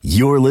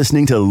You're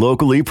listening to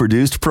locally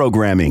produced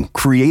programming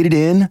created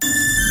in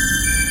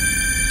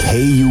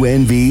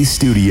KUNV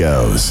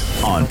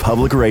Studios on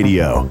Public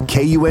Radio,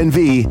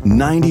 KUNV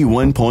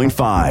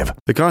 91.5.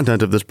 The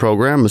content of this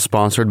program is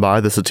sponsored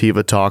by the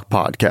Sativa Talk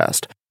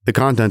podcast. The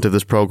content of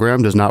this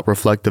program does not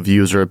reflect the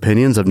views or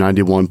opinions of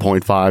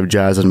 91.5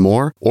 Jazz and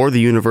More or the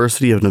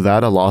University of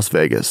Nevada, Las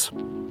Vegas.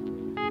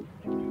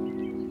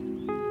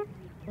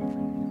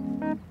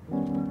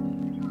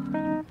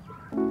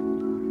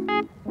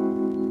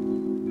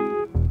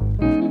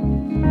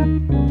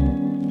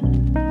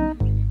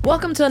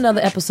 Welcome to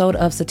another episode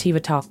of Sativa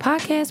Talk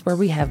Podcast, where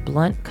we have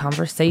blunt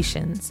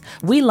conversations.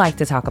 We like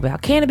to talk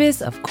about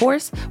cannabis, of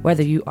course.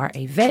 Whether you are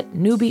a vet,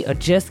 newbie, or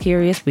just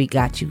curious, we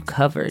got you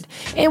covered.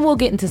 And we'll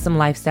get into some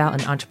lifestyle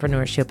and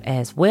entrepreneurship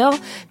as well.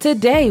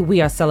 Today, we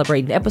are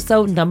celebrating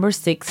episode number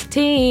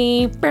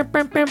 16. The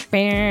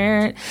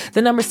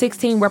number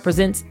 16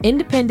 represents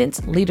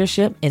independence,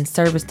 leadership, and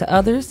service to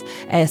others.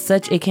 As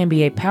such, it can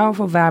be a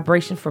powerful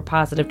vibration for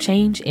positive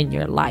change in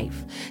your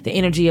life. The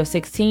energy of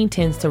 16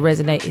 tends to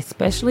resonate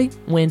especially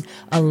when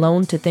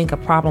alone to think a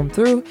problem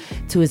through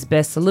to its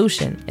best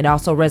solution. It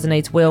also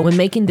resonates well when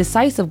making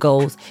decisive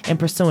goals and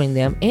pursuing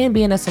them and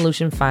being a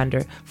solution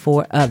finder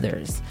for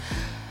others.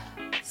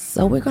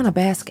 So we're going to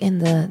bask in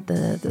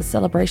the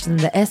celebration,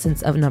 the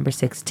essence of number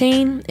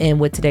 16. And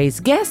with today's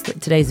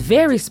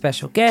very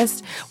special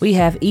guest, we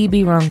have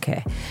Evie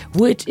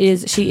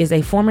she is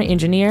a former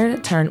engineer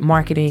turned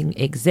marketing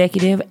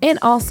executive and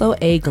also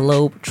a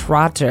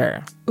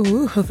globetrotter.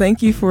 Ooh,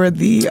 thank you for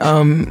the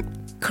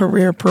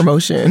career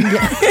promotion.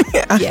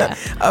 Yeah.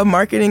 A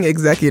marketing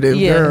executive,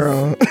 yes.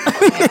 Girl.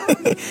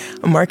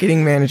 A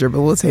marketing manager,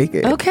 but we'll take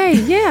it. Okay,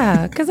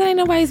 yeah, because that ain't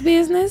nobody's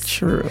business.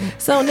 True.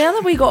 So now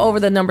that we go over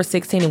the number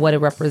 16 and what it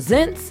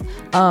represents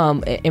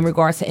in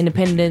regards to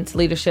independence,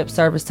 leadership,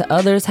 service to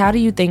others, how do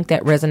you think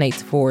that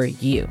resonates for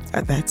you?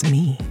 That's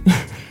me.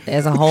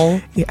 As a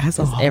whole? Yeah, as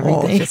a whole.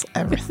 Everything? Just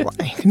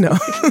everything. No.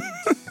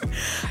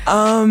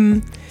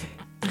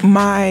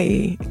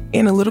 My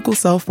analytical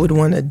self would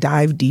want to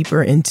dive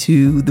deeper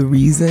into the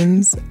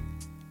reasons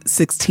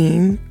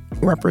 16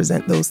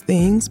 represent those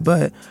things,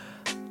 but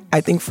I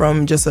think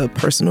from just a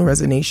personal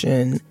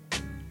resonation,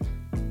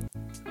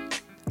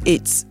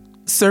 it's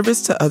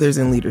service to others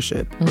and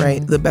leadership,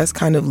 right? The best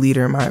kind of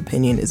leader, in my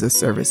opinion, is a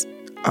service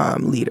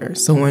leader,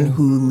 someone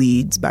who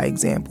leads by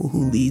example,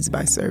 who leads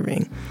by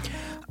serving.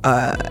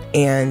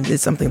 And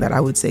it's something that I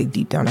would say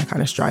deep down I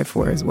kind of strive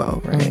for as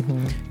well, right?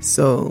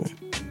 So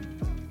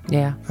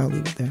yeah, I'll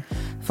leave it there.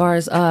 As far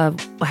as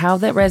how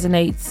that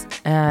resonates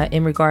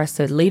in regards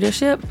to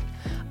leadership,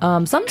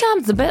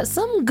 sometimes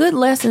some good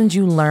lessons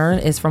you learn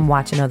is from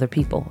watching other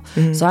people.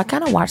 So I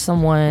kind of watch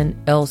someone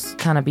else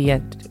kind of be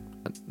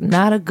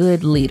not a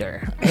good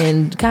leader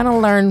and kind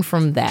of learn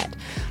from that.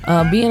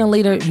 Being a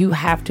leader, you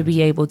have to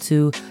be able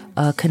to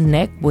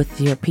connect with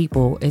your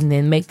people and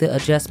then make the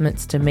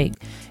adjustments to make,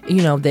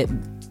 that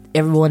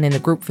everyone in the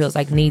group feels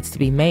like needs to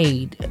be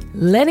made.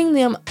 Letting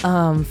them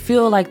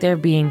feel like they're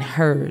being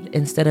heard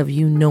instead of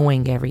you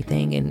knowing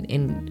everything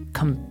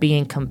and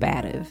being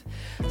combative.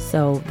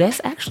 So that's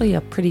actually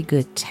a pretty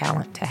good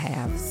talent to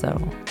have.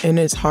 So, and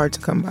it's hard to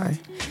come by.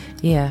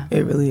 Yeah.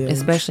 It really is.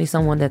 Especially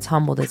someone that's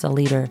humble, that's a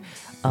leader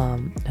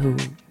who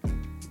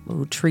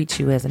treats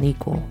you as an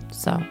equal.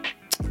 So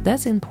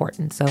that's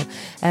important. So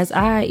as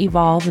I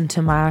evolve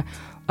into my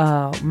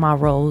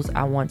roles,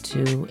 I want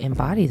to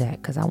embody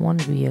that because I want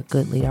to be a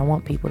good leader. I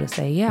want people to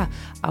say, yeah,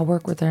 I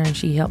work with her and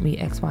she helped me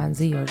X, Y, and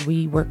Z, or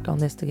we worked on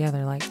this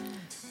together. Like,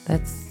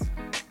 that's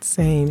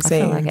same. I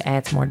feel like it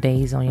adds more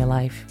days on your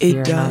life.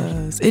 It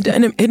does.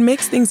 It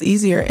makes things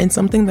easier. And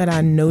something that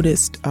I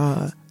noticed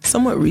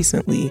somewhat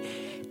recently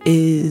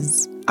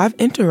is I've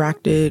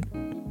interacted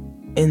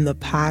in the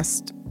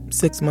past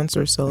 6 months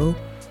or so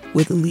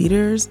with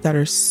leaders that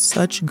are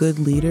such good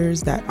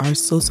leaders that are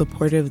so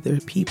supportive of their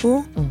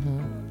people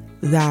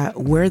that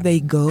where they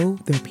go,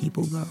 their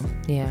people go.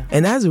 Yeah.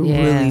 And that's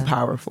really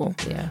powerful.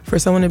 Yeah. For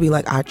someone to be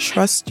like, I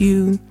trust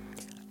you.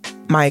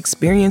 My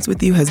experience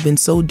with you has been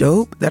so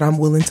dope that I'm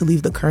willing to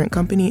leave the current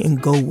company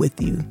and go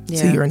with you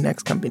to your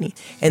next company.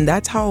 And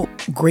that's how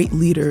great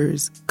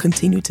leaders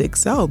continue to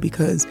excel,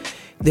 because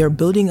they're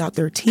building out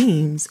their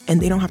teams and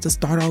they don't have to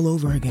start all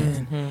over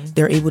again.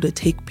 They're able to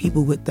take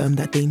people with them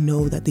that they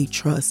know, that they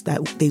trust,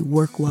 that they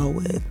work well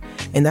with.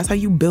 And that's how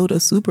you build a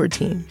super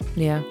team.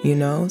 Yeah.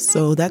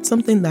 So that's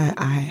something that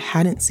I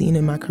hadn't seen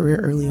in my career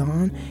early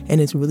on.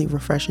 And it's really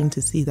refreshing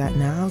to see that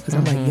now, because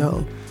I'm like,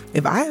 yo,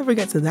 if I ever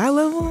get to that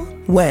level,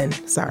 when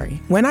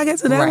I get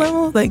to that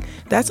level, like,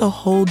 that's a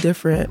whole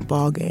different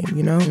ball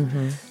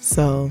game,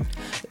 So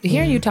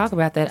hearing you talk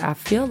about that, I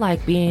feel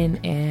like being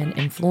an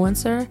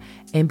influencer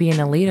and being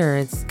a leader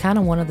is kind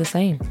of one of the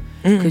same,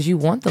 because you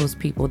want those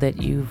people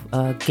that you've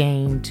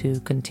gained to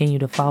continue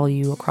to follow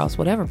you across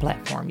whatever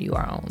platform you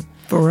are on.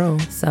 For real.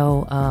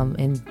 So,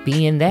 and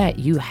being that,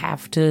 you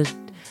have to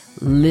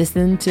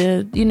listen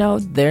to,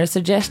 their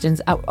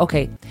suggestions.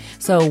 Okay.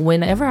 So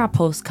whenever I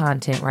post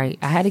content, right,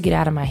 I had to get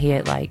out of my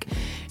head, like,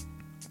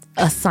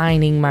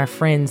 assigning my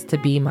friends to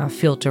be my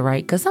filter,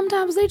 right? Because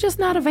sometimes they're just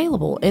not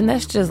available, and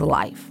that's just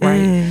life,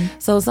 right?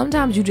 So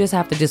sometimes you just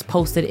have to just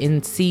post it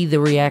and see the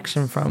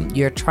reaction from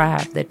your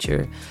tribe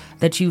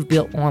that you've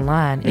built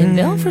online, and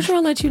they'll for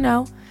sure let you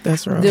know.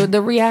 That's right.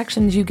 The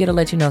reactions you get to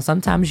let you know.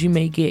 Sometimes you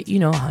may get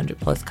 100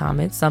 plus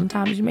comments.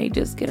 Sometimes you may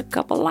just get a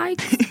couple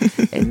likes,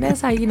 and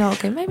that's how you know.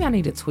 Okay, maybe I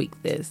need to tweak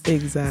this.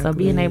 Exactly. So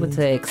being able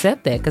to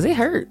accept that, because it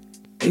hurt.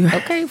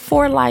 Okay,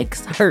 4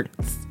 likes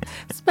hurts,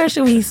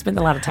 especially when you spend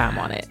a lot of time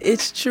on it.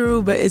 It's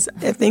true, but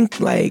I think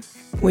like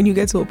when you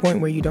get to a point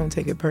where you don't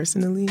take it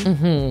personally,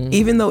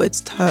 even though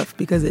it's tough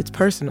because it's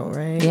personal,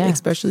 right? Yeah.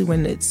 Especially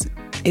when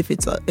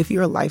if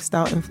you're a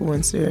lifestyle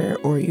influencer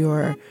or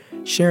you're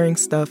sharing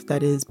stuff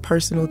that is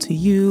personal to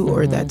you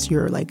or that's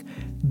your like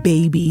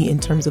baby in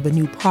terms of a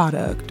new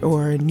product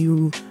or a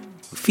new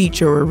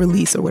feature or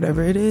release or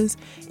whatever it is,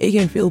 it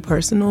can feel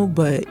personal,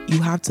 but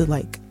you have to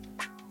like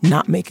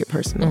not make it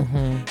personal.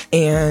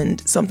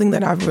 And something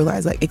that I've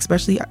realized, like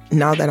especially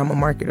now that I'm a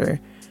marketer,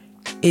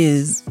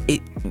 is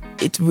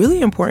it's really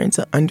important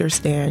to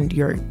understand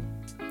your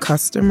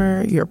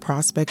customer, your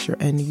prospects, your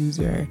end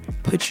user.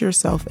 Put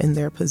yourself in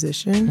their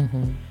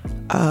position.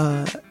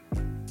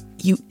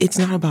 It's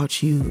not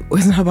about you.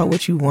 It's not about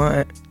what you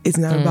want. It's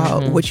not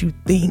about what you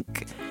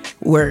think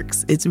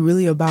works. It's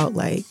really about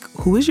like,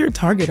 who is your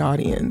target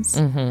audience?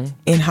 And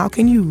how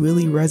can you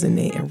really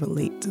resonate and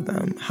relate to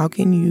them? How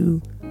can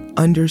you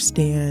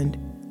understand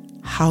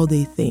how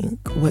they think,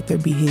 what their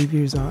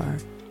behaviors are,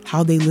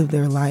 how they live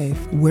their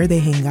life, where they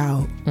hang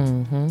out?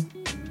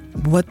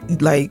 What,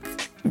 like,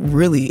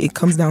 really, it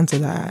comes down to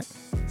that.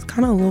 It's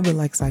kind of a little bit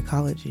like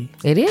psychology.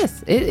 It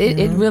is.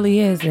 It really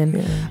is. And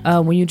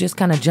when you just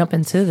kind of jump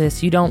into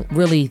this, you don't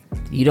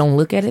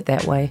look at it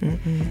that way.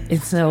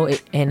 And so,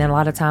 and a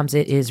lot of times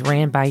it is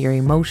ran by your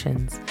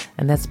emotions.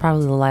 And that's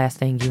probably the last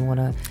thing you want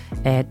to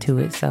add to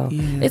it. So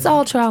it's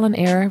all trial and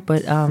error.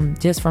 But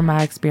just from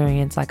my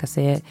experience, like I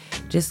said,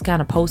 just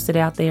kind of post it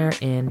out there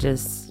and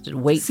just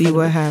wait. See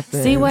what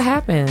happens. See what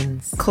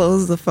happens.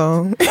 Close the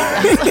phone.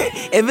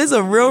 If it's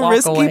a real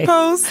risky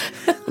post,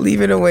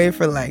 leave it away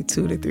for like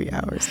 2 to 3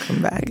 hours.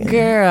 Come back.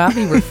 Girl, I'll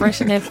be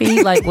refreshing that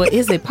feed. Like, well,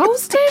 is it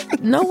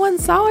posted? No one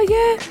saw it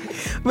yet.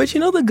 But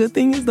you know, the good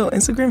thing is though,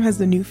 Instagram has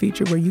the new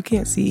feature where you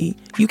can't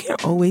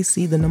always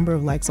see the number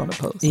of likes on a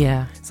post.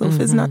 Yeah. So if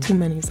it's not too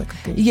many, it's like,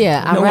 okay.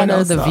 Yeah, I'd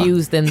rather the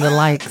views than the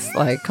likes.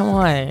 Like, come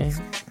on.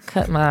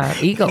 Cut my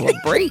ego a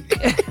break.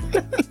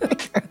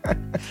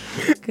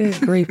 Good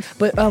grief.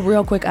 But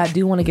real quick, I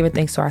do want to give a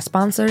thanks to our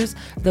sponsors,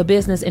 the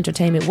Business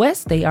Entertainment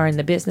West. They are in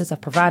the business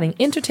of providing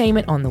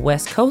entertainment on the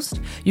West Coast.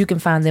 You can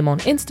find them on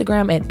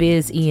Instagram at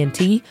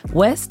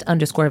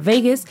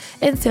BizENTWest_Vegas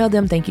and tell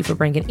them thank you for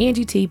bringing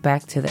Angie T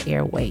back to the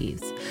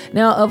airwaves.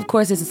 Now, of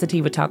course, it's a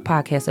Sativa Talk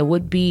podcast. It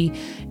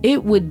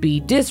would be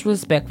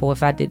disrespectful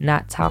if I did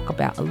not talk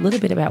about a little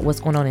bit about what's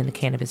going on in the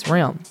cannabis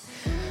realm.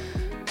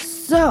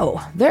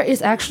 So there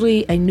is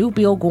actually a new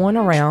bill going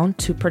around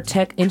to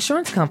protect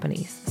insurance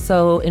companies.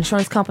 So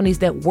insurance companies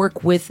that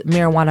work with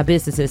marijuana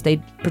businesses,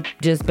 they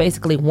just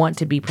basically want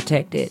to be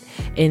protected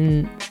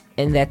and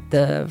that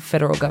the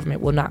federal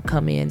government will not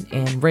come in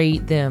and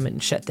raid them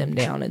and shut them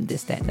down and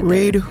this, that, and the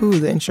Raid who?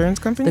 The insurance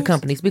companies? The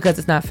companies, because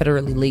it's not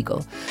federally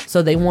legal.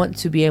 So they want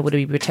to be able to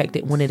be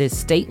protected when it is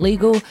state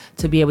legal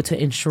to be able to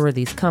insure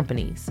these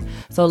companies.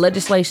 So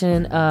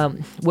legislation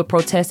would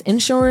protest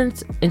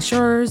insurers,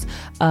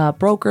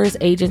 brokers,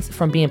 agents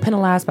from being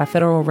penalized by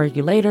federal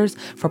regulators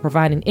for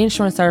providing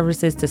insurance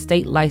services to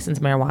state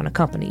licensed marijuana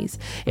companies.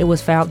 It was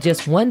filed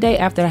just one day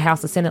after the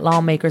House and Senate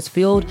lawmakers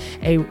filed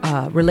a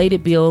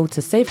related bill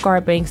to safeguard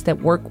banks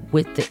that work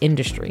with the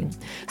industry.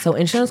 So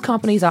insurance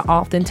companies are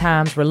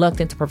oftentimes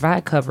reluctant to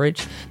provide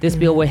coverage. This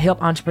bill will help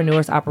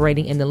entrepreneurs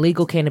operating in the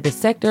legal cannabis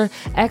sector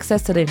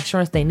access to the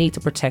insurance they need to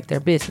protect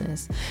their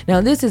business. Now,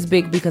 this is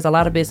big because a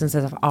lot of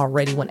businesses have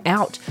already went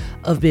out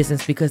of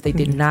business because they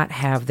did not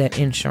have that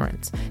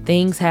insurance.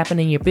 Things happen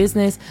in your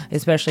business,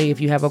 especially if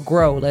you have a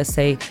grow. Let's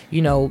say,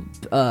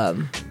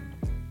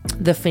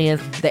 the fan,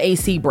 the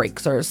AC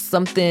breaks or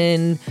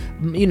something,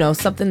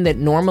 something that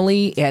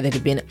normally, that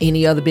had been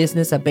any other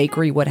business, a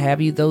bakery, what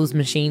have you, those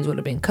machines would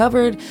have been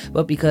covered.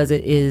 But because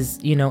it is,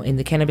 in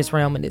the cannabis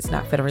realm and it's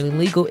not federally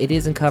legal, it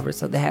isn't covered.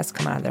 So that has to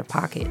come out of their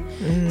pocket.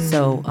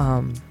 So,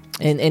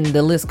 and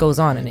the list goes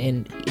on.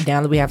 And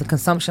now that we have the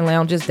consumption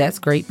lounges, that's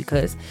great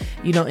because,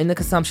 in the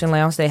consumption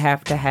lounge, they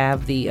have to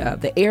have the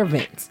air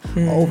vents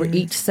over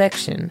each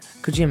section.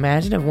 Could you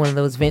imagine if one of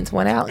those vents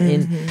went out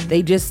and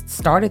they just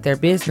started their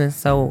business?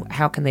 So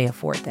how can they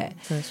afford that?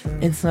 That's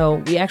right. And so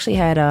we actually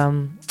had,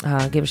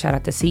 give a shout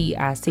out to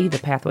CEIC, the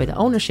Pathway to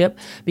Ownership,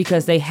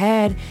 because they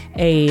had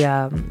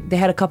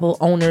a couple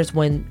owners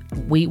when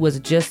weed was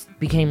just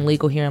became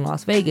legal here in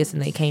Las Vegas,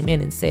 and they came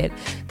in and said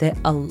that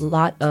a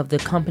lot of the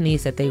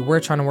companies that they were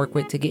trying to work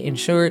with to get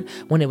insured,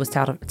 when it was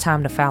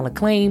time to file a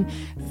claim,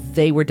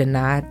 they were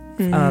denied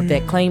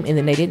that claim, and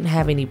then they didn't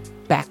have any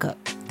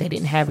backup. They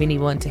didn't have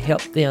anyone to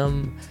help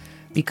them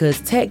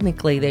because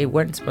technically they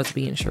weren't supposed to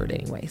be insured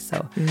anyway.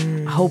 So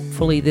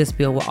hopefully this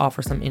bill will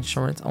offer some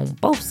insurance on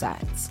both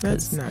sides.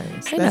 That's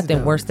nice. Ain't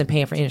nothing worse than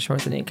paying for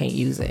insurance and then can't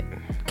use it.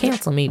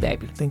 Cancel me,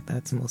 baby. I think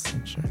that's most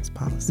insurance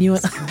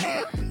policies.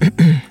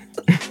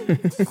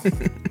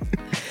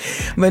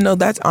 But no,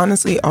 that's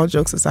honestly, all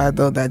jokes aside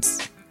though,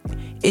 that's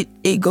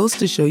it goes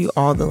to show you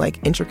all the like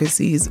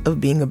intricacies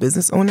of being a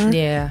business owner.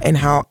 Yeah. And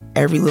how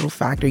every little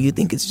factor, you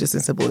think it's just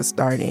as simple as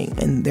starting,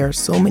 and there are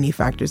so many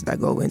factors that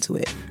go into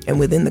it. And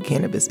within the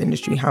cannabis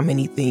industry, how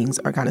many things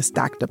are kind of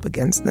stacked up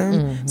against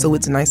them. So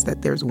it's nice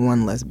that there's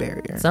one less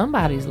barrier.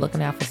 Somebody's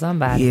looking out for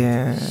somebody.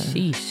 Yeah.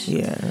 Sheesh.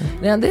 Yeah.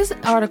 Now this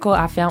article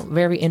I found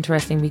very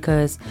interesting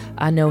because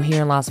I know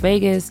here in Las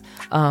Vegas,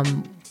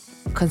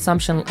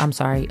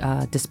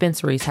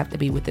 dispensaries have to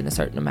be within a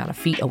certain amount of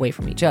feet away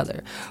from each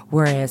other.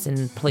 Whereas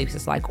in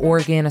places like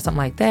Oregon or something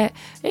like that,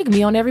 it can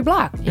be on every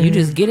block. And you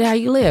just get it how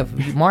you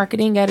live.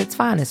 Marketing at its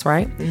finest,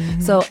 right?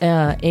 So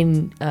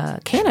in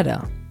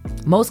Canada,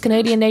 most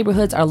Canadian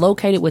neighborhoods are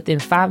located within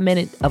 5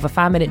 minute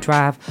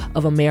drive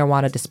of a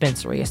marijuana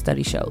dispensary, a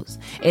study shows.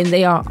 And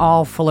they are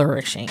all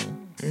flourishing.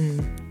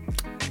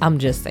 I'm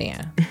just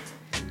saying.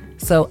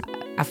 So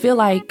I feel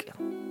like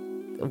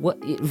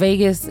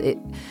Vegas...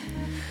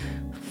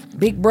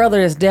 Big Brother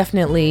is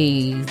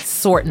definitely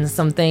sorting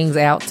some things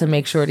out to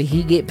make sure that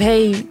he get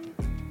paid.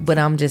 But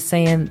I'm just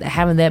saying,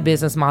 having that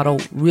business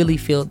model really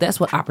that's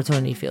what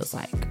opportunity feels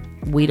like.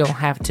 We don't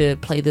have to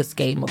play this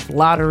game of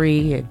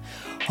lottery and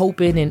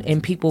hoping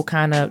and people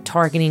kind of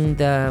targeting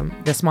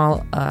the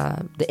small,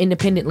 the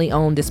independently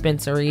owned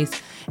dispensaries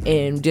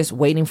and just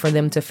waiting for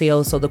them to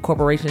fail so the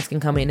corporations can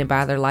come in and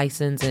buy their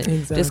license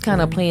and just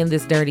kind of playing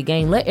this dirty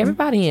game. Let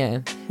everybody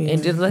in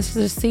and let's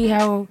just see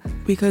how.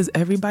 Because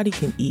everybody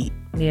can eat.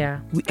 Yeah.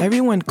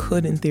 Everyone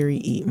could, in theory,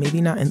 eat.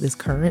 Maybe not in this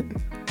current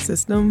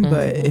system,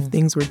 but if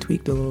things were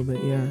tweaked a little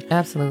bit, yeah.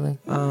 Absolutely.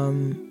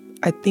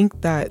 I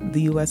think that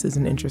the U.S. is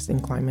an interesting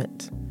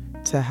climate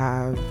to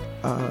have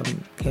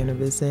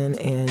cannabis in,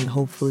 and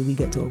hopefully we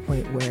get to a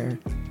point where,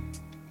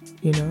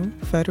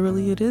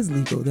 federally it is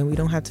legal. Then we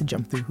don't have to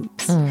jump through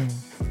hoops.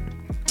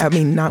 I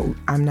mean,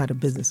 I'm not a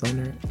business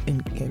owner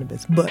in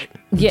cannabis, but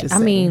I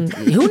mean,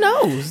 who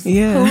knows?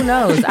 Yeah. Who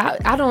knows?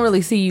 I don't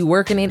really see you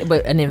working in it,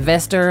 but an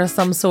investor of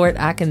some sort,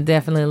 I can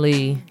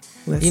definitely,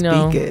 Let's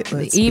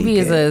Evie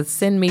is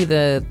send me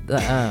the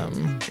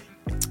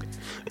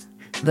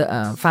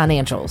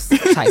financials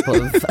type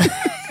of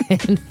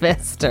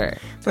investor.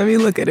 Let me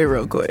look at it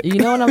real quick. You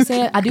know what I'm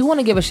saying? I do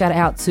want to give a shout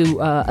out to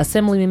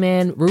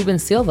Assemblyman Ruben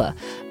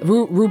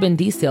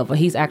D. Silva.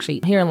 He's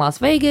actually here in Las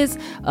Vegas,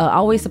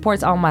 always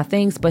supports all my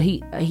things, but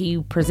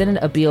he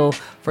presented a bill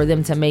for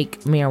them to make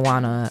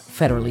marijuana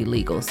federally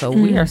legal. So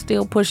we are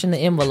still pushing the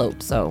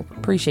envelope. So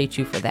appreciate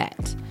you for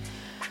that.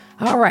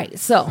 All right,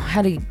 so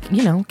how to,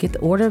 get the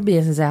order of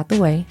business out the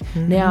way.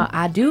 Now,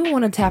 I do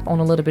want to tap on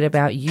a little bit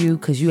about you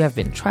because you have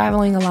been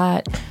traveling a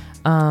lot.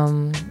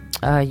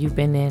 You've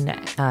been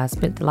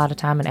spent a lot of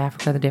time in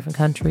Africa, the different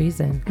countries,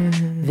 and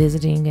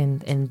visiting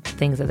and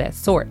things of that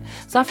sort.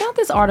 So I found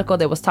this article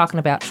that was talking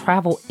about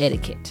travel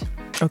etiquette,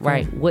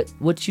 right?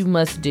 What you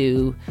must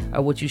do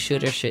or what you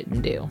should or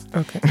shouldn't do.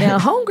 Okay. Now,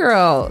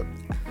 homegirl,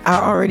 I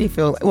already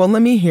feel, well,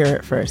 let me hear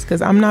it first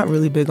because I'm not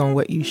really big on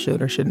what you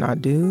should or should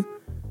not do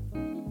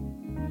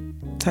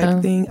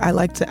type thing. I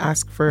like to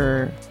ask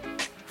for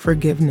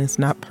forgiveness,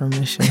 not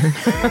permission.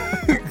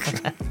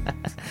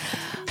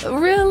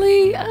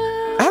 Really?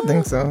 I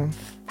think so.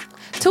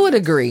 To a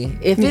degree.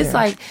 If it's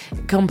like,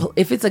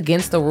 if it's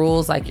against the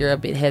rules, like you're a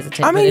bit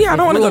hesitant. I mean, I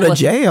don't want to go to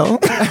jail.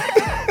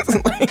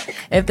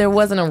 If there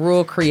wasn't a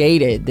rule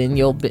created, then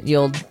you'll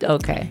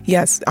okay.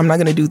 Yes, I'm not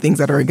going to do things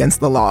that are against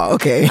the law.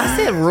 Okay. I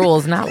said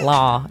rules, not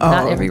law.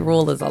 Not every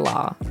rule is a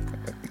law.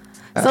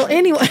 So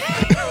anyway.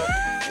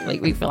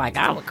 Make me feel like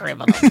I'm a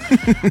criminal.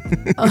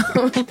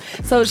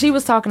 So she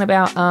was talking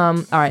about,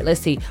 all right,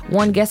 let's see.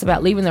 One guest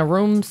about leaving the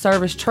room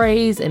service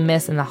trays and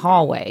mess in the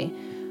hallway.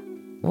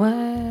 What?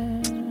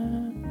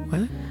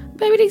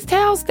 Baby, these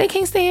towels, they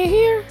can't stay in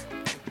here?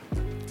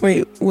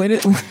 Wait, what?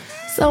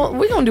 So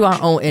we're going to do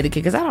our own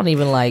etiquette because I don't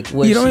even like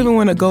what you don't even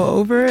want to go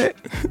over it?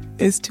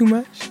 It's too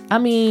much? I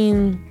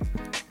mean...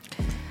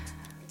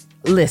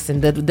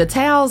 Listen, the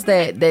towels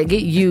that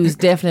get used,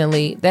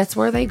 definitely, that's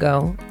where they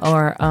go.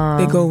 Or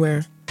they go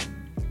where?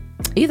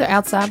 Either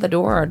outside the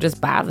door or just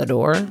by the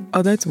door.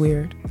 Oh, that's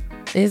weird.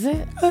 Is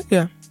it?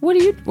 Yeah. Where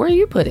do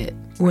you put it?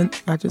 When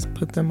I just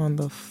put them on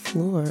the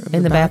floor of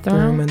in the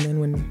bathroom, and then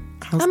when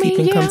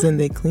housekeeping comes in,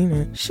 they clean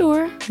it.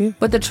 Sure. Yeah.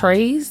 But the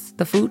trays,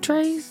 the food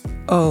trays?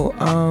 Oh,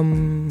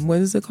 what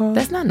is it called?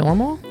 That's not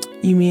normal.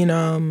 You mean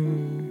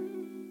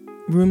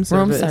room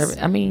service? Room service.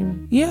 I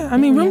mean,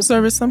 room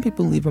service. Some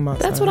people leave them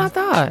outside. That's what I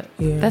thought.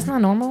 Yeah. That's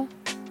not normal.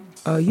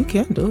 You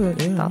can do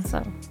it. Yeah. I thought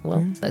so.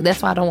 Well,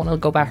 that's why I don't want to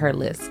go by her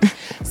list.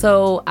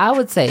 So I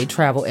would say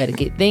travel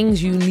etiquette,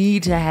 things you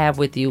need to have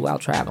with you while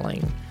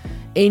traveling.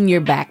 in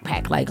your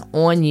backpack, like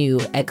on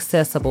you,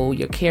 accessible,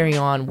 your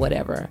carry-on,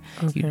 whatever.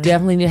 Okay. You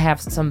definitely need to have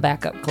some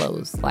backup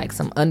clothes, like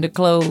some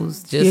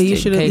underclothes. Just you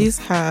should at least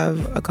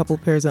have a couple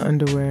pairs of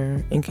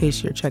underwear in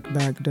case your check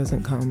bag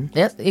doesn't come.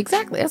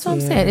 Exactly. That's what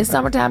I'm saying. It's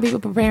summertime, people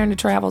preparing to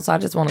travel, so I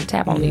just want to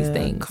tap on these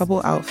things.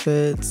 Couple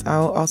outfits.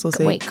 I'll also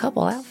say... Wait,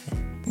 couple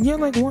outfits? Yeah,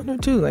 like one or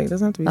two. Like, it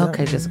doesn't have to be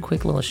okay, just a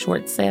quick little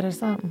short set or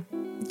something?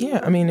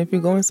 Yeah, I mean, if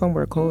you're going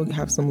somewhere cold,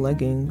 have some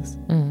leggings.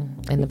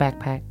 In the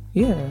backpack?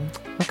 Yeah.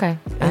 Okay.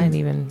 I didn't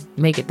even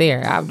make it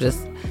there. I'll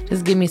just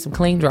give me some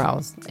clean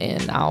drawers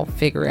and I'll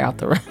figure out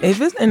the rest.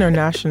 If it's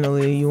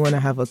internationally, you want to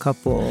have a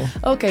couple.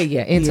 Okay,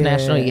 yeah.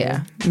 International,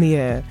 yeah.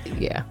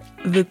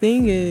 The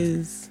thing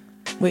is,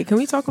 wait, can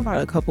we talk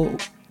about a couple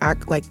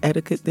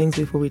etiquette things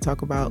before we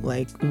talk about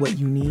like what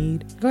you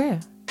need? Go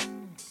ahead.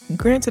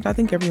 Granted, I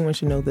think everyone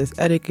should know this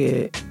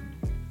etiquette.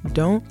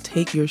 Don't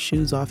take your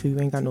shoes off if you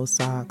ain't got no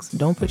socks.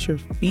 Don't put your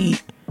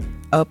feet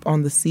up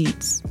on the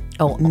seats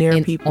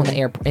near people.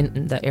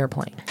 In the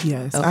airplane.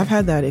 Yes. Okay. I've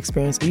had that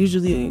experience.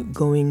 Usually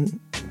going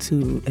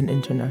to an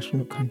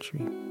international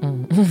country.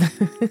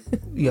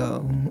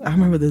 Yo, I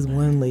remember this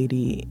one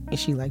lady, and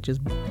she like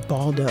just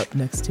balled up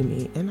next to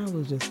me. And I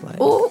was just like,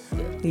 ooh.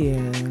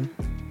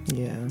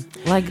 Yeah.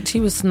 Like she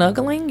was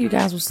snuggling? You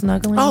guys were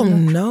snuggling? Oh,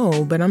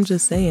 no. But I'm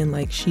just saying,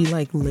 like, she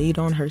like laid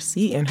on her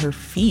seat and her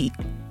feet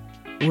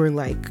were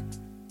like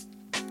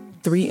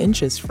 3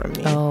 inches from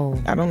me.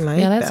 Oh. I don't like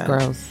that. Yeah, that's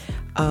gross.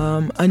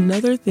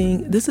 Another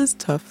thing, this is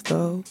tough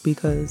though,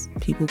 because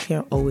people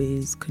can't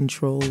always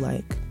control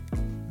like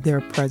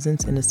their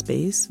presence in a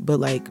space. But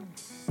like,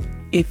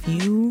 if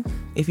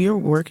you're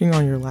working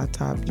on your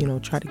laptop,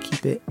 try to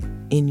keep it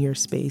in your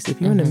space.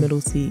 If you're in the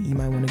middle seat, you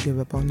might want to give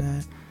up on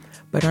that.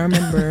 But I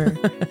remember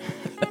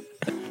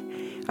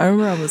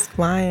I was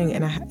flying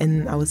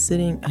and I was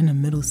sitting in the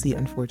middle seat,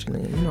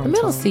 unfortunately. The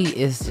middle seat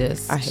is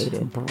just... I hate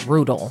it.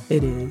 Brutal.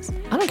 It is.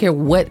 I don't care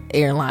what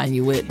airline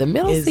you with. The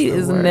middle seat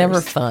is never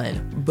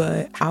fun.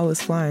 But I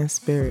was flying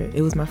Spirit.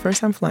 It was my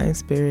first time flying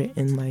Spirit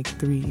in like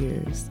 3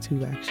 years,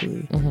 too,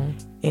 actually.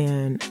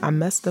 And I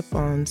messed up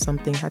on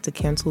something, had to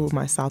cancel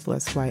my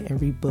Southwest flight and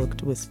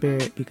rebooked with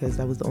Spirit because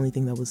that was the only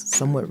thing that was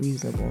somewhat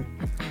reasonable.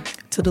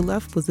 To the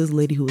left was this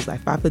lady who was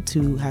like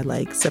 5'2", had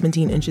like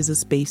 17 inches of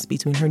space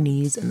between her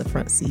knees and the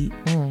front seat.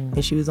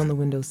 And she was on the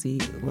window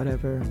seat,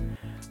 whatever.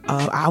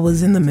 I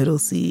was in the middle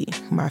seat.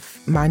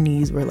 My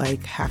knees were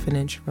like half an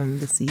inch from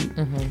the seat.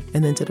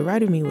 And then to the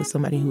right of me was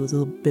somebody who was a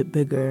little bit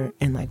bigger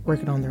and like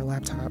working on their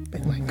laptop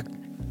and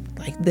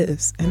like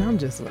this. And I'm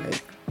just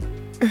like...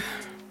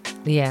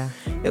 Yeah.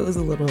 It was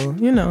a little,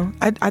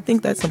 I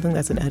think that's something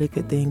that's an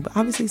etiquette thing. But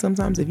obviously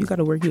sometimes if you got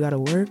to work, you got to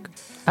work.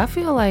 I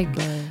feel like,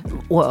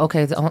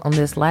 on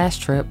this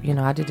last trip,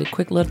 I did a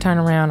quick little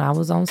turnaround. I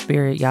was on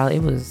Spirit, y'all. It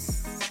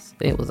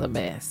was a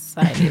mess.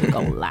 I ain't even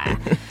gonna lie.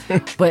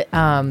 But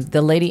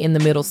the lady in the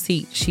middle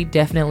seat, she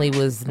definitely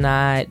was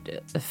not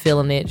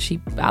feeling it.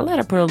 I let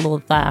her put a little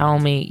thigh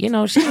on me.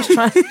 She was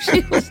trying.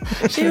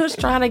 she was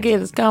trying to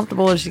get as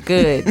comfortable as she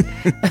could.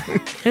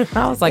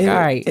 I was like, all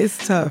right,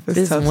 it's tough.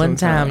 This tough one sometimes.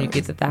 time you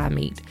get the thigh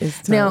meat. It's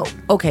tough. Now,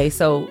 okay,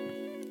 so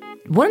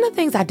one of the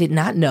things I did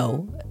not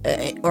know,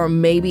 or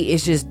maybe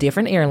it's just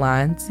different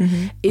airlines,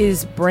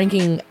 is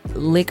bringing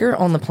liquor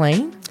on the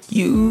plane.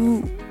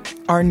 You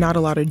are not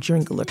allowed to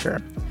drink liquor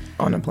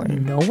on a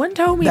plane. No one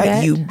told me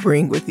that. You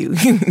bring with you.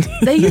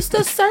 They used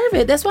to serve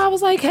it. That's why I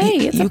was like,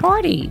 hey, it's a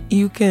party.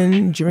 You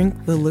can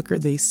drink the liquor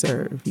they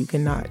serve. You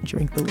cannot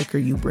drink the liquor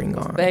you bring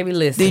on. Baby,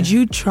 listen. Did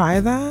you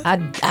try that?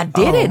 I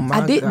didn't.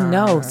 I didn't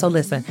know. So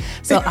listen.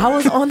 So I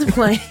was on the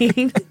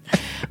plane.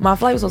 My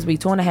flight was supposed to be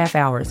 2.5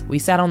 hours. We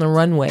sat on the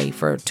runway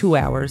for 2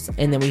 hours,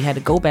 and then we had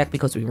to go back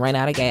because we ran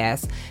out of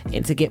gas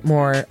and to get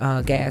more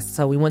gas.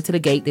 So we went to the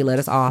gate. They let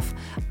us off.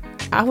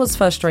 I was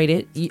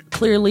frustrated.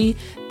 Clearly,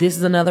 this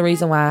is another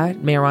reason why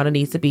marijuana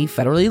needs to be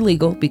federally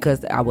legal,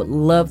 because I would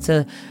love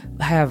to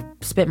have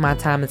spent my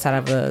time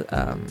inside of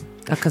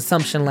a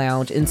consumption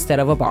lounge instead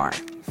of a bar.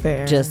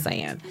 Fair. Just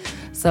saying.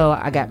 So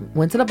I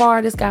went to the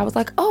bar. This guy was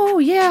like, oh,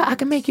 yeah, I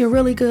can make you a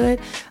really good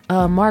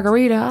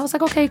margarita. I was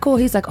like, okay, cool.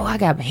 He's like, oh, I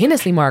got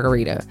Hennessy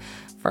margarita.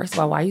 First of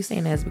all, why are you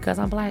saying that? Is because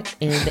I'm black?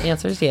 And the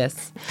answer is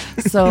yes.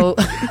 So,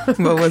 but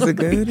was it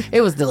good? It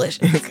was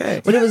delicious.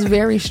 Okay. But it was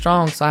very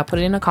strong. So I put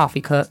it in a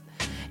coffee cup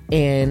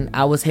and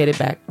I was headed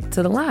back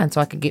to the line so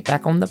I could get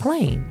back on the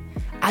plane.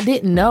 I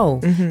didn't know.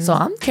 So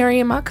I'm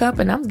carrying my cup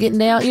and I'm getting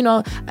down.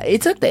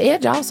 It took the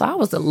edge off, so I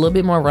was a little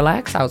bit more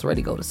relaxed. I was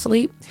ready to go to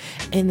sleep.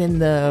 And then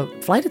the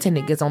flight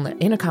attendant gets on the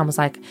intercom. Was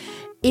like,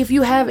 if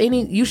you have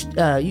any,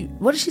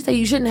 what did she say?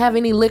 You shouldn't have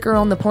any liquor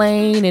on the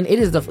plane, and it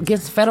is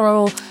against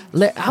federal.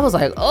 I was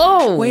like,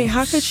 oh, wait,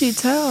 how could she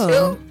tell?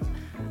 Shoot.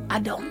 I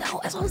don't know.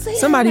 That's what I'm saying.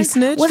 Somebody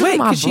snitched.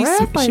 Wait,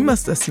 she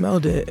must have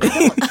smelled it.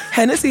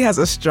 Hennessy has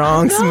a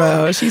strong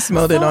smell. She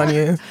smelled it on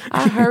you.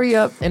 I hurry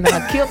up and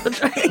I killed the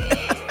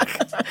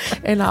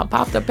drink, and I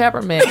popped the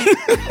peppermint.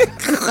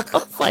 I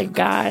was like,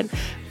 God,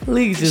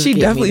 please just. She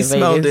get definitely me to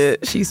smelled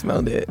Vegas. it. She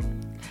smelled it.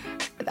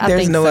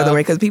 There's no other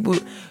way, because people.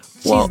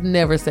 She's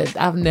never said.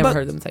 I've never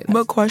heard them say that.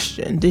 But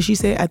question: did she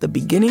say it at the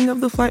beginning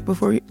of the flight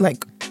before,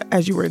 like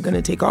as you were going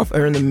to take off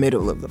or in the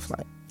middle of the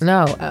flight?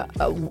 No,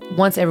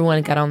 once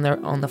everyone got on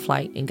the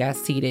flight and got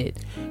seated.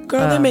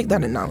 Girl, they make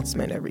that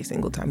announcement every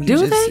single time.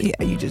 Do they?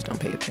 Yeah, you just don't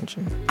pay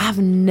attention. I've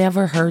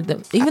never heard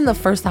them. Even the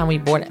first time we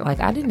boarded,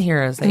 like I didn't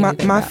hear us say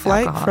anything my about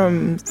flight alcohol.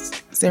 from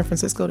San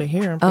Francisco to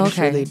here, I'm pretty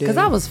sure they did. Because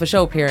I was for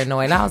sure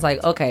paranoid. I was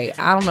like, okay,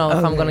 I don't know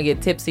if I'm going to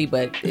get tipsy,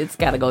 but it's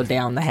got to go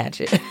down the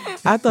hatchet.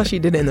 I thought she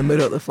did it in the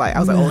middle of the flight. I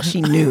was like, oh,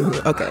 she knew.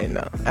 Okay,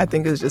 no. I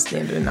think it was just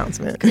standard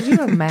announcement. Could you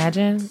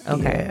imagine?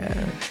 Okay.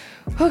 Yeah.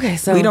 Okay,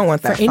 so we don't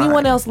want that for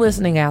anyone fine. else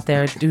listening out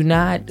there, do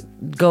not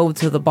go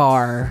to the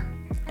bar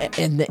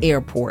in the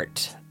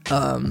airport.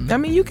 I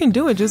mean, you can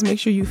do it. Just make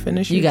sure you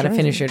finish your drink. You got to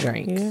finish your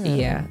drink.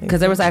 Yeah. Because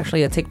there was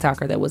actually a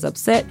TikToker that was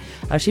upset.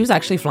 She was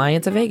actually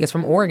flying to Vegas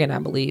from Oregon, I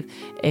believe.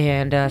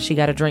 And she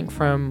got a drink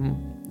from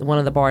one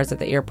of the bars at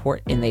the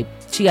airport. And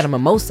she got a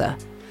mimosa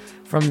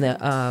from the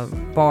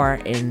bar.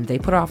 And they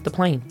put her off the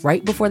plane.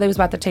 Right before they was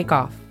about to take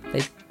off,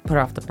 they put her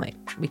off the plane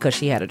because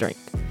she had a drink.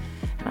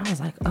 And I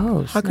was like,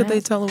 oh, how could they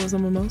tell it was a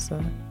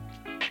mimosa?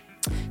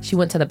 She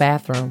went to the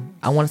bathroom.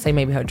 I want to say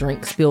maybe her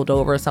drink spilled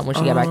over or something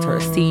when she got back to her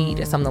seat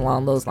or something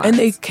along those lines. And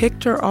they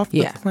kicked her off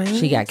the plane?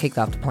 She got kicked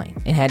off the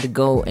plane and had to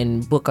go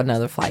and book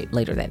another flight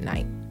later that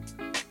night.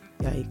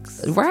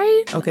 Yikes.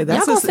 Right? Okay, that's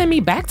y'all gonna send me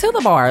back to the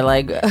bar.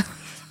 Like,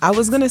 I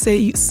was going to say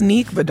you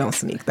sneak, but don't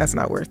sneak. That's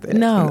not worth it.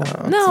 No,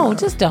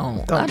 just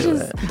don't. Don't do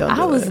it.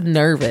 I was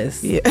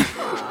nervous. Yeah.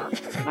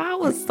 I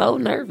was so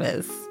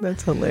nervous.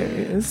 That's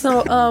hilarious.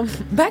 So,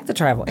 back to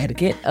travel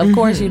etiquette. Of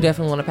course, you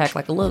definitely want to pack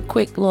like a little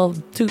quick little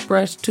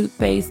toothbrush,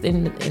 toothpaste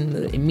in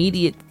the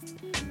immediate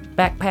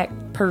backpack,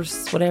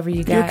 purse, whatever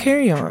you got. Your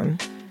carry-on.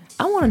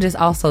 I want to just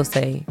also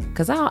say,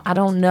 because I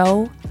don't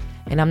know,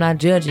 and I'm not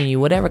judging you,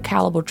 whatever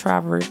caliber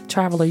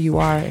traveler you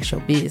are, it's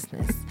your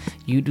business.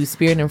 You do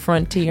Spirit and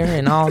Frontier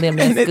and all them,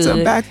 that's and it's good.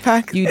 A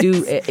backpack. You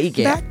do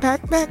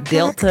backpack.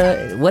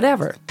 Delta,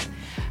 whatever.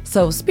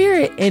 So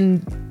Spirit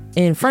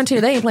and Frontier,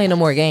 they ain't playing no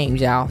more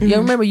games, y'all. You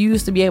remember you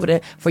used to be able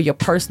to, for your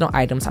personal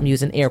items, I'm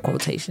using air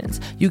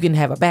quotations, you can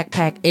have a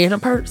backpack and a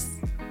purse.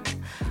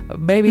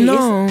 Baby,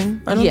 no,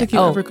 I don't think you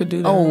ever could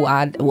do that.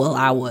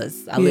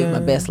 I lived my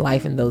best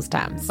life in those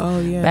times. Oh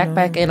yeah,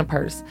 backpack and a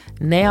purse.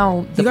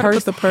 Now the purse,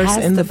 put the purse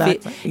in the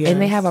back,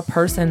 and they have a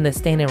person that's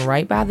standing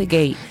right by the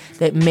gate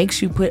that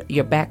makes you put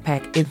your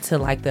backpack into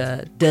like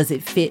the does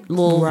it fit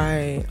little.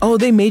 Right. Oh,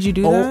 they made you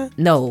do that?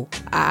 No,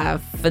 I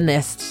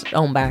finessed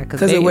on back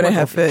because it wouldn't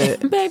have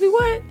fit. Baby,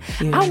 what?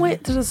 Yeah. I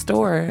went to the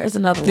store. There's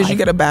another. Did you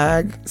get a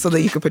bag so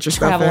that you could put your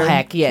stuff in? Travel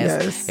hack,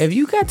 yes. If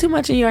you got too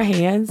much in your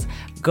hands,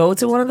 go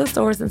to one of the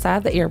stores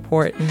inside the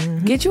airport,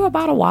 get you a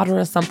bottle of water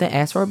or something,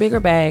 ask for a bigger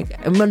bag.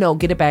 No,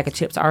 get a bag of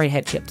chips. I already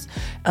had chips.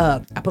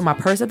 I put my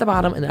purse at the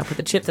bottom and I put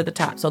the chips at the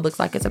top. So it looks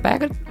like it's a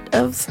bag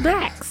of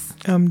snacks.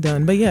 I'm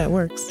done. But yeah, it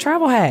works.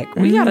 Travel hack.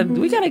 We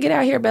gotta get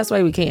out here best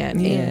way we can.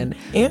 Yeah.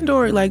 And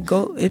or like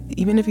go,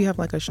 even if you have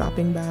like a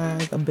shopping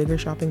bag, a bigger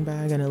shopping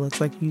bag, and it looks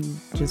like you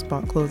just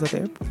bought clothes at the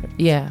airport.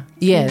 Yeah.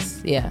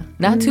 Yes. Yeah.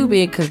 Not too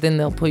big because then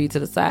they'll pull you to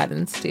the side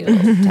and still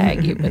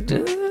tag you. But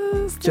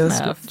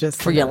just enough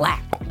for your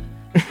lap.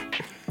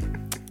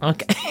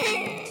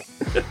 Okay.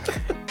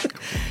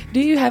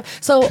 Do you have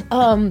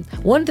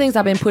one of the things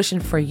I've been pushing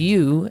for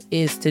you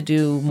is to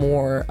do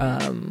more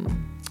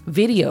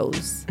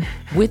videos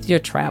with your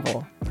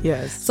travel.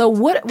 Yes. So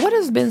what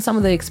has been some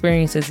of the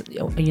experiences,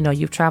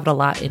 you've traveled a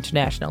lot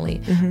internationally.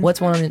 What's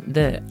one of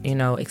the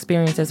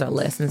experiences or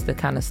lessons that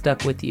kind of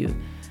stuck with you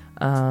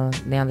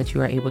now that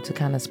you are able to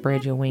kind of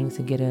spread your wings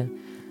and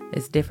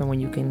it's different when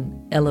you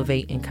can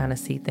elevate and kind of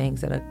see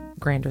things at a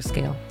grander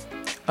scale?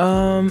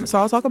 So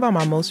I'll talk about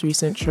my most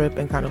recent trip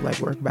and kind of like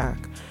work back.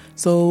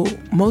 So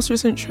most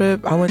recent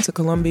trip, I went to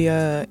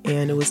Colombia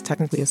and it was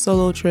technically a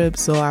solo trip.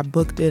 So I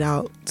booked it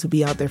out to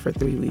be out there for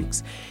 3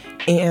 weeks.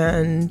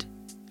 And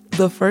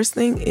the first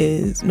thing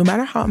is, no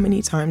matter how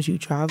many times you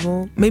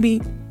travel,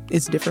 maybe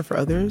it's different for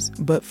others,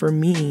 but for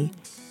me,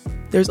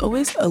 there's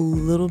always a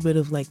little bit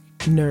of like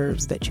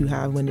nerves that you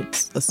have when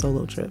it's a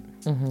solo trip,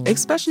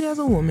 especially as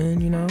a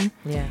woman,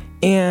 Yeah.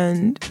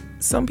 And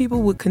some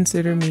people would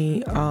consider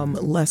me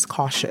less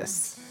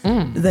cautious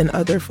than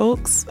other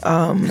folks.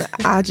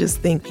 I just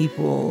think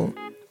people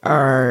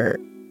are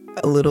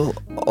a little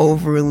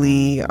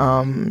overly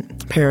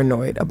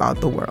paranoid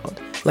about the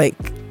world. Like,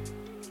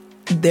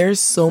 there's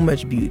so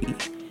much beauty.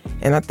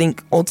 And I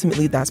think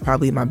ultimately that's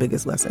probably my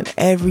biggest lesson.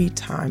 Every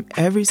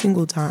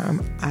single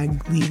time I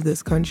leave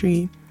this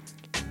country,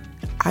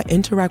 I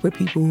interact with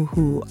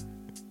people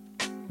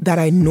that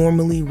I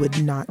normally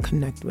would not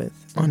connect with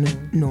on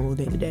a normal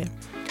day-to-day.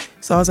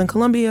 So I was in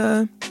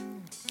Colombia.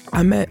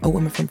 I met a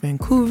woman from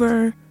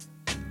Vancouver,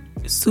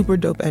 super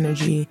dope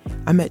energy.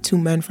 I met 2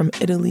 men from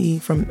Italy,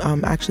 from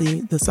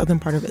actually the southern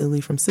part of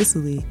Italy, from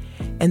Sicily.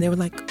 And they were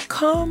like,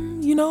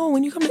 come,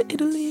 when you come to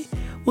Italy,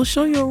 we'll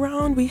show you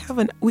around. We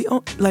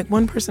own, like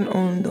one person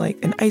owned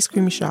like an ice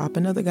cream shop.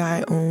 Another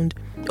guy owned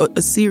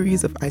a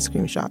series of ice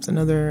cream shops,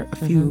 a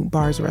few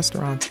bars,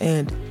 restaurants,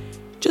 and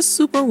just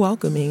super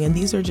welcoming. And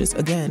these are just,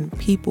 again,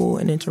 people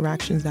and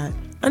interactions that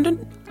under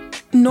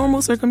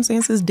normal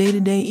circumstances, day to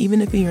day,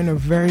 even if you're in a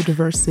very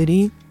diverse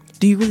city,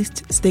 do you really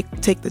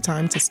take the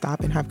time to stop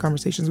and have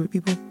conversations with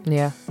people?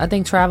 Yeah. I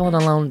think traveling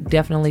alone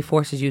definitely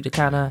forces you to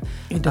kind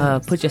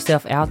of put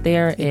yourself out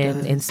there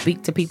and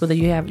speak to people that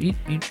you have. You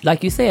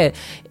like you said,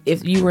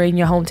 if you were in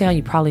your hometown,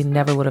 you probably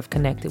never would have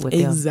connected with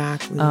them.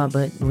 Exactly.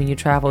 But when you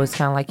travel, it's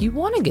kind of like you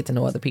want to get to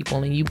know other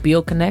people and you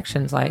build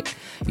connections. Like,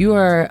 you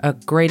are a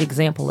great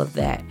example of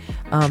that.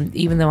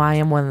 Even though I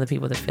am one of the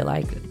people that feel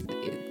like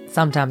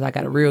sometimes I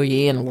got to reel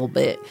you in a little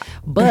bit.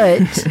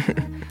 But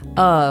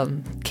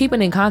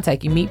keeping in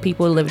contact, you meet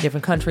people who live in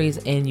different countries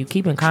and you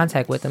keep in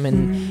contact with them.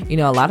 And, you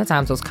know, a lot of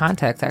times those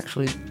contacts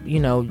actually, you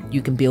know,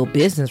 you can build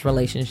business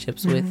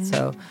relationships with.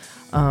 So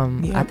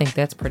I think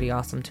that's pretty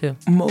awesome too.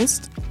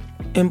 Most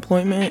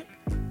employment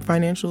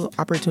financial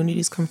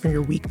opportunities come from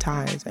your weak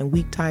ties, and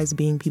weak ties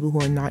being people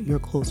who are not your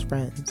close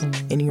friends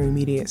in your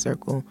immediate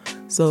circle.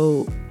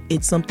 So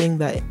it's something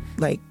that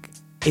like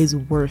is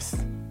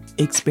worth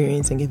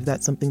experiencing if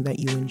that's something that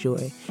you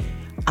enjoy.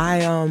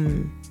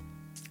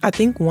 I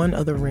think one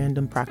other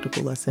random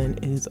practical lesson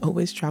is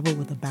always travel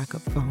with a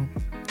backup phone.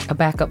 A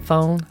backup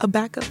phone? A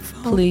backup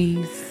phone.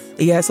 Please.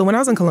 Yeah, so when I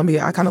was in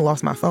Colombia, I kind of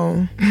lost my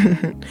phone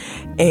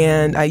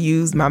and I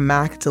used my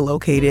Mac to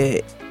locate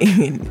it,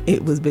 and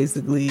it was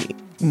basically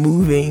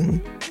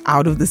moving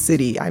out of the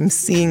city. I'm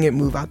seeing it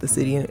move out the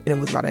city, and it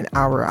was about an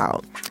hour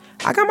out.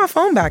 I got my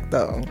phone back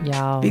though,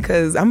 y'all,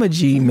 because I'm a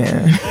G,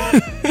 man.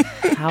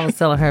 I was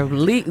telling her,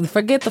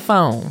 forget the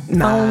phone.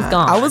 Phone's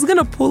gone. I was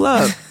gonna pull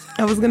up.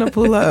 I was gonna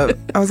pull up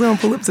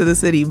to the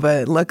city,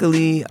 but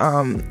luckily,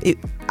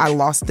 I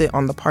lost it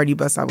on the party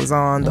bus I was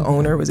on. The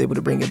owner was able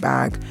to bring it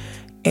back,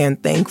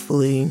 and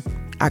thankfully,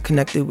 I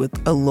connected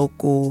with a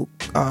local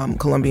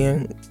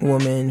Colombian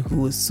woman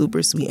who was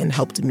super sweet and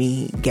helped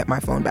me get my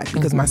phone back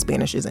because my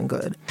Spanish isn't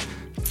good.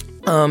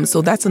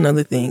 So that's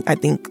another thing. I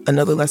think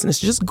another lesson is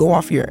to just go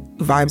off your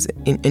vibes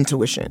and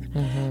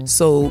intuition.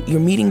 So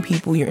you're meeting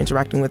people, you're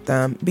interacting with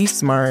them. Be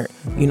smart.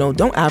 You know,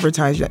 don't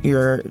advertise that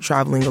you're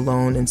traveling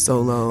alone and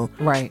solo.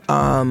 Right.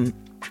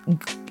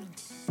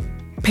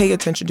 Pay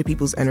attention to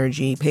people's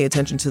energy. Pay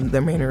attention to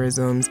their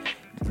mannerisms.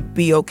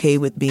 Be okay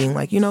with being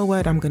like, you know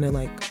what, I'm going to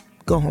like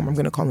go home. I'm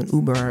going to call an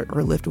Uber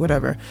or Lyft,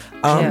 whatever.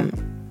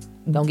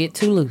 Don't get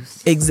too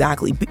loose.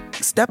 Exactly.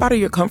 Step out of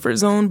your comfort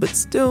zone, but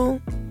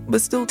still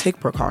take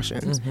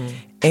precautions.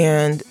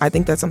 And I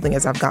think that's something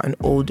as I've gotten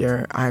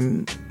older,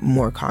 I'm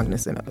more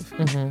cognizant of.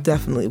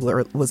 Definitely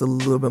was a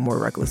little bit more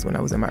reckless when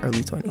I was in my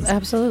early 20s.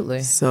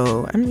 Absolutely.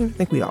 So, I mean, I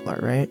think we all are,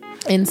 right?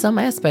 In some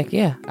aspect,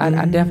 yeah. I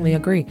definitely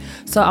agree.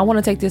 So I want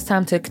to take this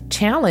time to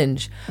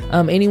challenge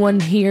anyone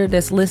here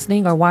that's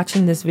listening or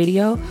watching this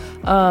video.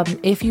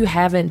 If you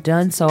haven't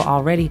done so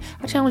already,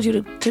 I challenge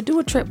you to do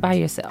a trip by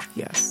yourself.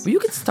 Yes. You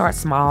can start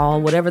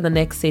small. Whatever the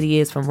next city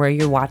is from where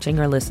you're watching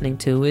or listening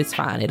to, it's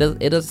fine. It'll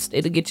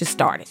get you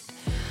started.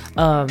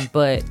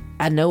 But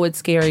I know it's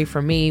scary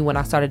for me when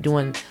I started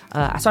going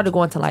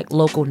to like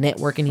local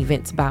networking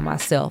events by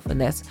myself.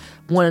 And that's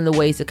one of the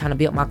ways to kind of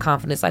build my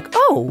confidence. Like,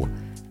 oh,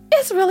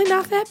 it's really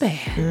not that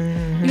bad.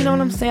 You know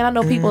what I'm saying? I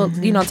know people,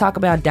 talk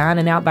about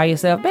dining out by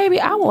yourself. Baby,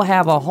 I will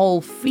have a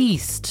whole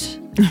feast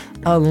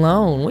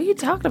alone. What are you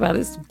talking about?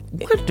 It's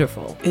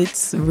wonderful.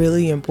 It's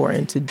really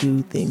important to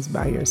do things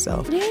by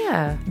yourself.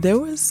 Yeah. There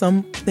was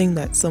something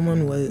that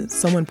someone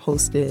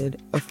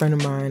posted, a friend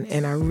of mine,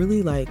 and I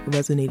really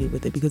resonated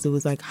with it because it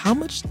was like, how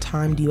much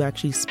time do you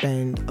actually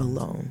spend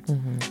alone?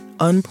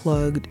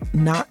 Unplugged,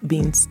 not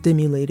being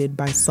stimulated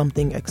by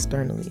something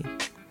externally?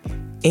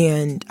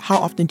 And how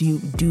often do you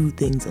do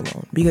things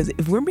alone? Because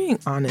if we're being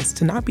honest,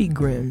 to not be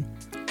grim,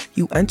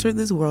 you enter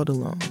this world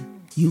alone.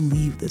 You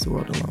leave this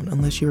world alone,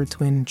 unless you're a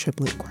twin,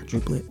 triplet,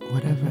 quadruplet,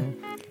 whatever.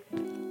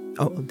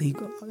 Oh, they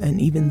go,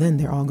 and even then,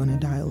 they're all gonna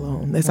die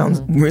alone. That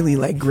sounds really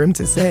grim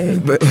to say,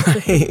 but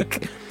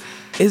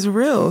it's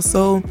real.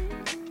 So,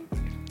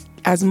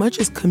 as much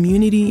as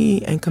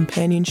community and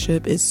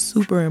companionship is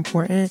super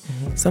important,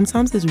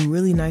 sometimes it's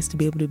really nice to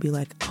be able to be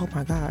like, oh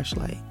my gosh,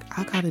 I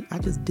got it. I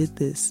just did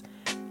this.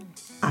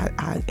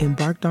 I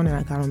embarked on it.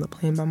 I got on the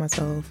plane by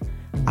myself.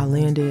 I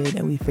landed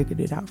and we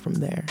figured it out from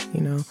there,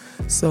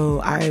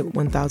 So I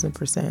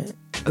 1000%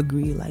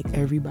 agree.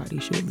 Everybody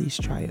should at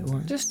least try it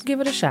once. Just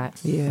give it a shot.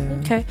 Yeah.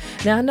 Okay.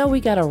 Now I know we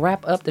got to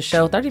wrap up the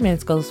show. 30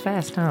 minutes goes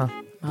fast, huh?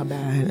 My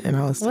bad. And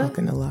I was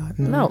talking a lot.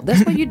 No,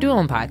 that's what you do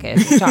on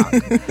podcasts. You talk.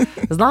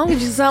 As long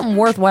as it's something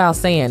worthwhile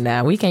saying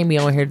now. We can't be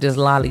on here just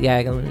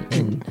lollygagging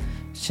and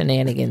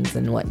shenanigans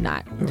and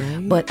whatnot.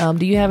 Right. But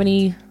do you have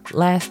any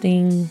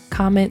lasting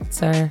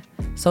comments or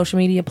social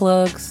media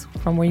plugs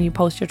from when you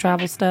post your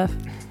travel stuff?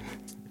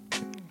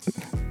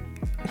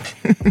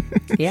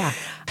 Yeah.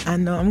 I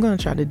know. I'm going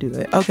to try to do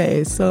it.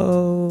 Okay,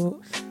 so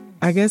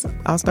I guess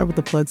I'll start with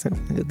the plugs and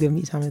it'll give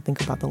me time to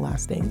think about the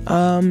last thing.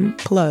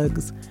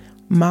 Plugs.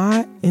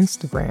 My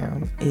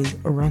Instagram is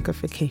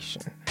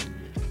Ronkification.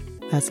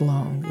 That's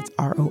long. It's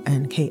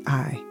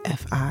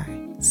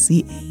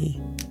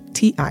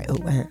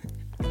RONKIFICATION.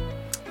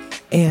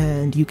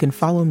 And you can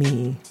follow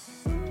me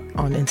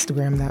on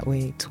Instagram that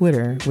way.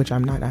 Twitter, which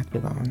I'm not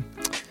active on,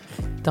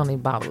 Don't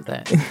even bother with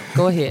that.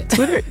 Go ahead.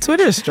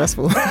 Twitter is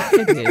stressful.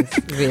 It is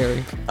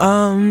very.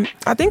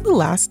 I think the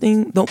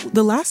lasting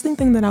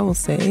thing that I will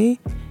say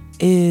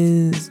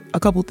is a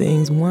couple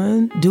things.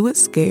 One, do it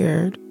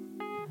scared,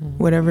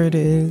 whatever it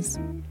is.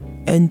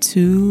 And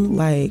two,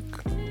 like,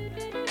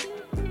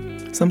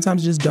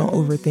 sometimes just don't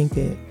overthink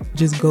it.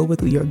 Just go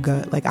with your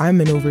gut. Like, I'm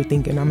an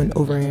overthinker. I'm an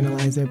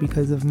overanalyzer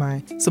because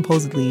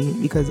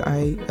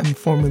I am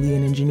formerly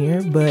an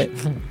engineer. But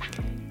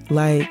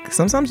like,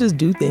 sometimes just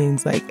do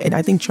things. Like, and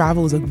I think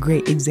travel is a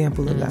great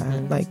example of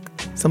that. Like,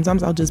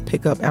 sometimes I'll just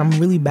pick up. I'm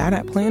really bad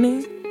at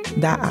planning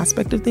that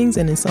aspect of things.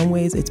 And in some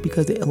ways, it's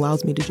because it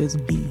allows me to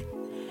just be.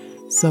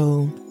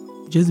 So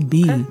just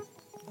be. Okay.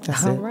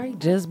 That's All it. right,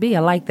 just be. I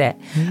like that.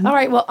 All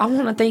right, well, I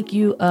want to thank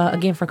you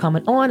again for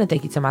coming on, and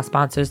thank you to my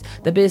sponsors,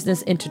 the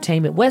Business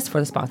Entertainment West, for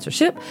the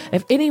sponsorship.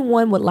 If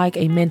anyone would like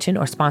a mention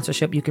or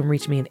sponsorship, you can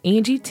reach me at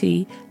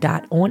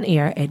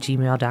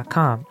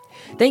angiet.onair@gmail.com.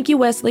 Thank you,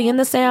 Wesley, in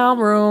the sound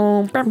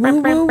room.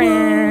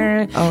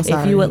 Oh,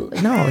 sorry. If you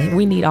would, no,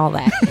 we need all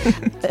that.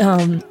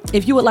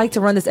 If you would like to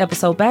run this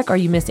episode back, or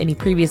you missed any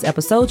previous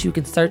episodes, you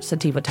can search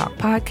Sativa Talk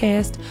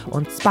Podcast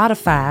on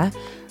Spotify,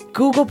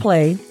 Google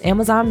Play,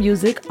 Amazon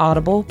Music,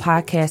 Audible,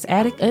 Podcast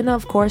Addict, and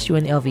of course,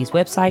 UNLV's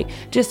website.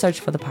 Just search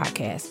for the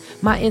podcast.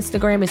 My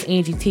Instagram is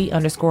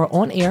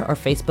AngieT_on-air or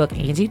Facebook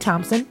Angie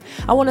Thompson.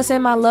 I want to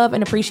send my love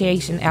and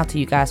appreciation out to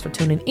you guys for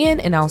tuning in,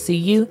 and I'll see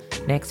you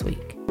next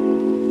week.